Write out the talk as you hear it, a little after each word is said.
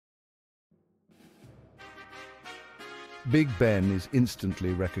Big Ben is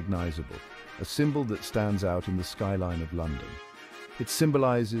instantly recognizable, a symbol that stands out in the skyline of London. It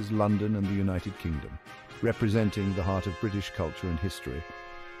symbolizes London and the United Kingdom, representing the heart of British culture and history.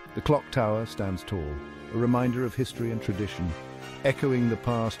 The clock tower stands tall, a reminder of history and tradition, echoing the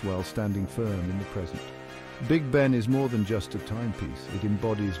past while standing firm in the present. Big Ben is more than just a timepiece. It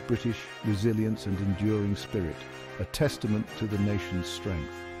embodies British resilience and enduring spirit, a testament to the nation's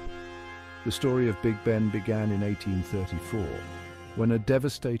strength. The story of Big Ben began in 1834, when a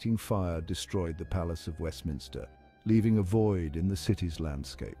devastating fire destroyed the Palace of Westminster, leaving a void in the city's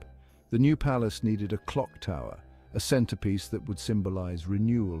landscape. The new palace needed a clock tower, a centerpiece that would symbolize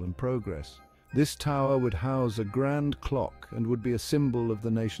renewal and progress. This tower would house a grand clock and would be a symbol of the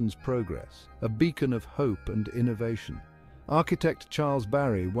nation's progress, a beacon of hope and innovation. Architect Charles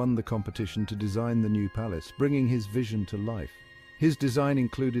Barry won the competition to design the new palace, bringing his vision to life. His design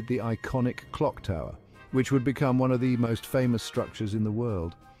included the iconic clock tower, which would become one of the most famous structures in the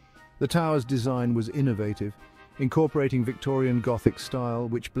world. The tower's design was innovative, incorporating Victorian Gothic style,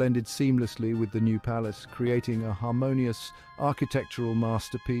 which blended seamlessly with the new palace, creating a harmonious architectural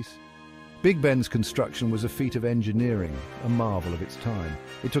masterpiece. Big Ben's construction was a feat of engineering, a marvel of its time.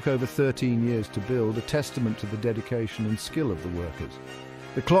 It took over 13 years to build, a testament to the dedication and skill of the workers.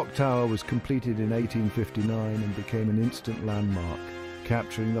 The clock tower was completed in 1859 and became an instant landmark,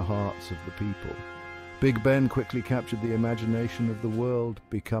 capturing the hearts of the people. Big Ben quickly captured the imagination of the world,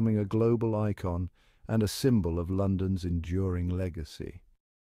 becoming a global icon and a symbol of London's enduring legacy.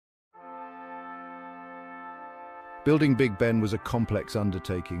 Building Big Ben was a complex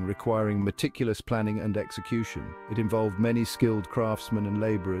undertaking, requiring meticulous planning and execution. It involved many skilled craftsmen and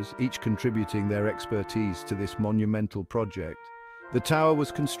labourers, each contributing their expertise to this monumental project. The tower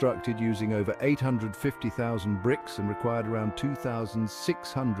was constructed using over 850,000 bricks and required around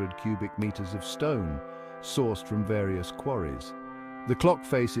 2,600 cubic meters of stone, sourced from various quarries. The clock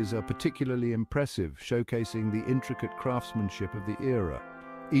faces are particularly impressive, showcasing the intricate craftsmanship of the era.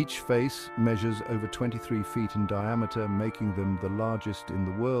 Each face measures over 23 feet in diameter, making them the largest in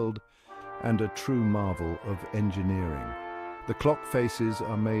the world and a true marvel of engineering. The clock faces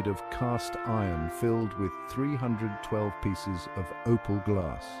are made of cast iron filled with 312 pieces of opal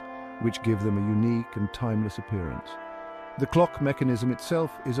glass, which give them a unique and timeless appearance. The clock mechanism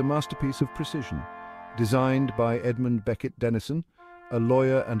itself is a masterpiece of precision, designed by Edmund Beckett Denison, a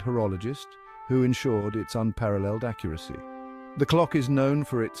lawyer and horologist, who ensured its unparalleled accuracy. The clock is known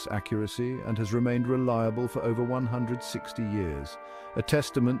for its accuracy and has remained reliable for over 160 years, a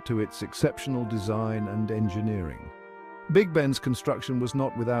testament to its exceptional design and engineering. Big Ben's construction was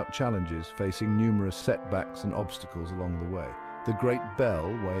not without challenges, facing numerous setbacks and obstacles along the way. The Great Bell,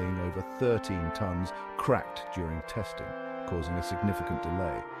 weighing over 13 tons, cracked during testing, causing a significant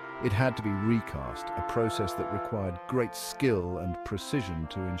delay. It had to be recast, a process that required great skill and precision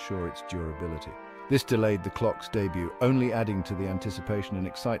to ensure its durability. This delayed the clock's debut, only adding to the anticipation and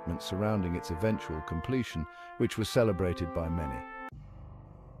excitement surrounding its eventual completion, which was celebrated by many.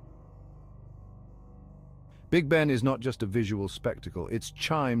 Big Ben is not just a visual spectacle, its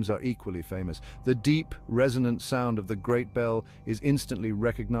chimes are equally famous. The deep, resonant sound of the Great Bell is instantly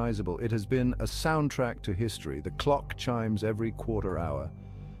recognizable. It has been a soundtrack to history. The clock chimes every quarter hour.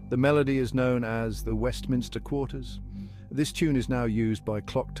 The melody is known as the Westminster Quarters. This tune is now used by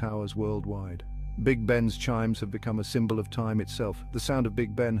clock towers worldwide. Big Ben's chimes have become a symbol of time itself. The sound of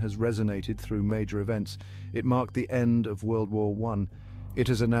Big Ben has resonated through major events. It marked the end of World War I. It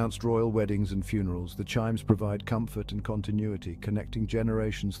has announced royal weddings and funerals. The chimes provide comfort and continuity, connecting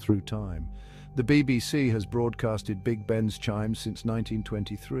generations through time. The BBC has broadcasted Big Ben's chimes since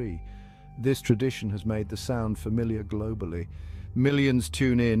 1923. This tradition has made the sound familiar globally. Millions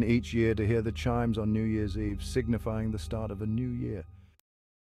tune in each year to hear the chimes on New Year's Eve, signifying the start of a new year.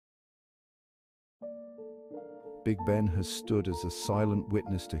 Big Ben has stood as a silent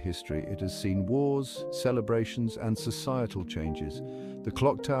witness to history. It has seen wars, celebrations, and societal changes. The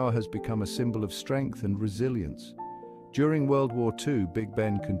clock tower has become a symbol of strength and resilience. During World War II, Big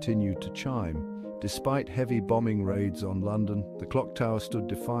Ben continued to chime. Despite heavy bombing raids on London, the clock tower stood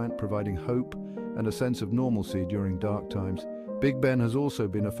defiant, providing hope and a sense of normalcy during dark times. Big Ben has also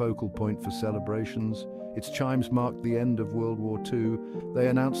been a focal point for celebrations. Its chimes marked the end of World War II. They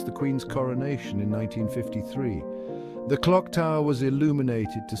announced the Queen's coronation in 1953. The clock tower was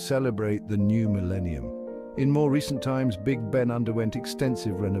illuminated to celebrate the new millennium. In more recent times, Big Ben underwent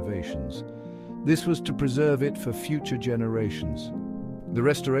extensive renovations. This was to preserve it for future generations. The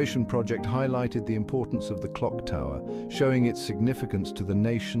restoration project highlighted the importance of the clock tower, showing its significance to the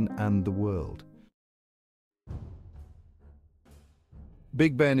nation and the world.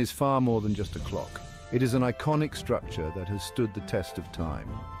 Big Ben is far more than just a clock. It is an iconic structure that has stood the test of time.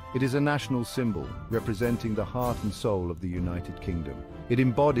 It is a national symbol, representing the heart and soul of the United Kingdom. It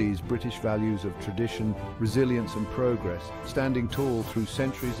embodies British values of tradition, resilience and progress, standing tall through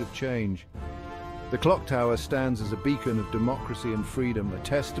centuries of change. The clock tower stands as a beacon of democracy and freedom, a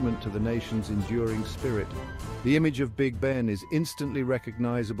testament to the nation's enduring spirit. The image of Big Ben is instantly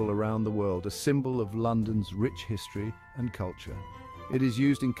recognizable around the world, a symbol of London's rich history and culture. It is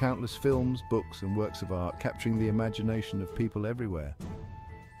used in countless films, books and works of art, capturing the imagination of people everywhere.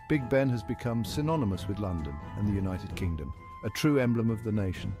 Big Ben has become synonymous with London and the United Kingdom, a true emblem of the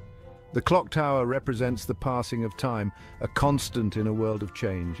nation. The clock tower represents the passing of time, a constant in a world of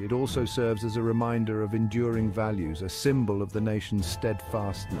change. It also serves as a reminder of enduring values, a symbol of the nation's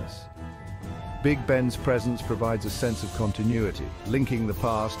steadfastness. Big Ben's presence provides a sense of continuity, linking the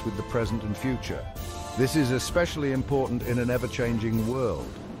past with the present and future. This is especially important in an ever-changing world,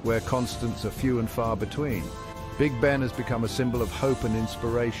 where constants are few and far between. Big Ben has become a symbol of hope and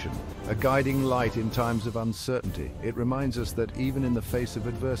inspiration, a guiding light in times of uncertainty. It reminds us that even in the face of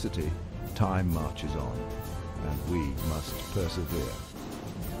adversity, time marches on, and we must persevere.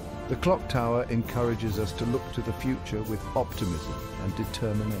 The clock tower encourages us to look to the future with optimism and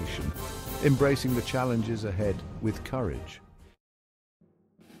determination, embracing the challenges ahead with courage.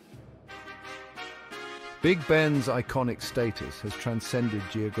 Big Ben's iconic status has transcended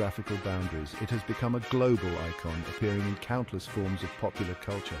geographical boundaries. It has become a global icon, appearing in countless forms of popular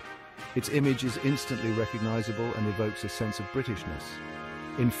culture. Its image is instantly recognizable and evokes a sense of Britishness.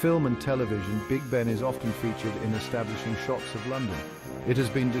 In film and television, Big Ben is often featured in establishing shots of London. It has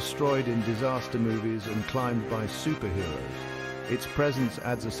been destroyed in disaster movies and climbed by superheroes. Its presence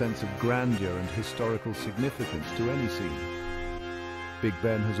adds a sense of grandeur and historical significance to any scene. Big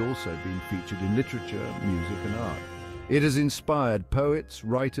Ben has also been featured in literature, music and art. It has inspired poets,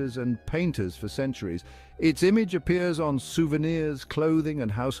 writers and painters for centuries. Its image appears on souvenirs, clothing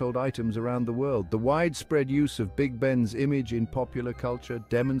and household items around the world. The widespread use of Big Ben's image in popular culture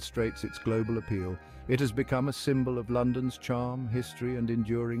demonstrates its global appeal. It has become a symbol of London's charm, history and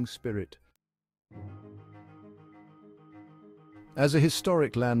enduring spirit. As a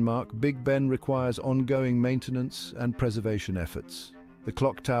historic landmark, Big Ben requires ongoing maintenance and preservation efforts. The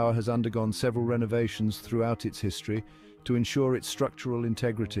clock tower has undergone several renovations throughout its history to ensure its structural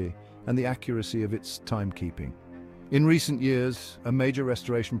integrity and the accuracy of its timekeeping. In recent years, a major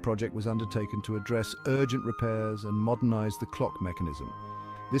restoration project was undertaken to address urgent repairs and modernize the clock mechanism.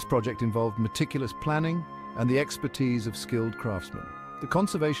 This project involved meticulous planning and the expertise of skilled craftsmen. The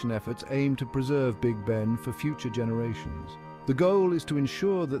conservation efforts aim to preserve Big Ben for future generations. The goal is to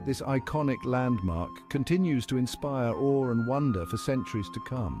ensure that this iconic landmark continues to inspire awe and wonder for centuries to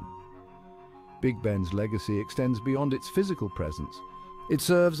come. Big Ben's legacy extends beyond its physical presence. It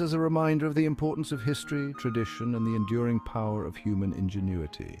serves as a reminder of the importance of history, tradition, and the enduring power of human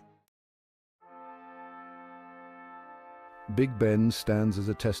ingenuity. Big Ben stands as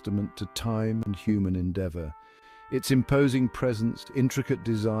a testament to time and human endeavor. Its imposing presence, intricate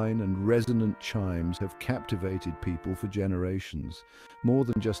design and resonant chimes have captivated people for generations. More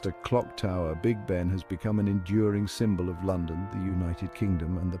than just a clock tower, Big Ben has become an enduring symbol of London, the United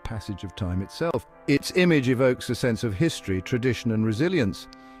Kingdom and the passage of time itself. Its image evokes a sense of history, tradition and resilience.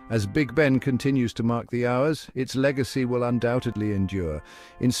 As Big Ben continues to mark the hours, its legacy will undoubtedly endure,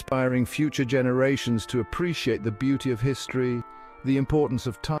 inspiring future generations to appreciate the beauty of history, the importance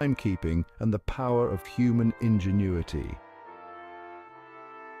of timekeeping and the power of human ingenuity.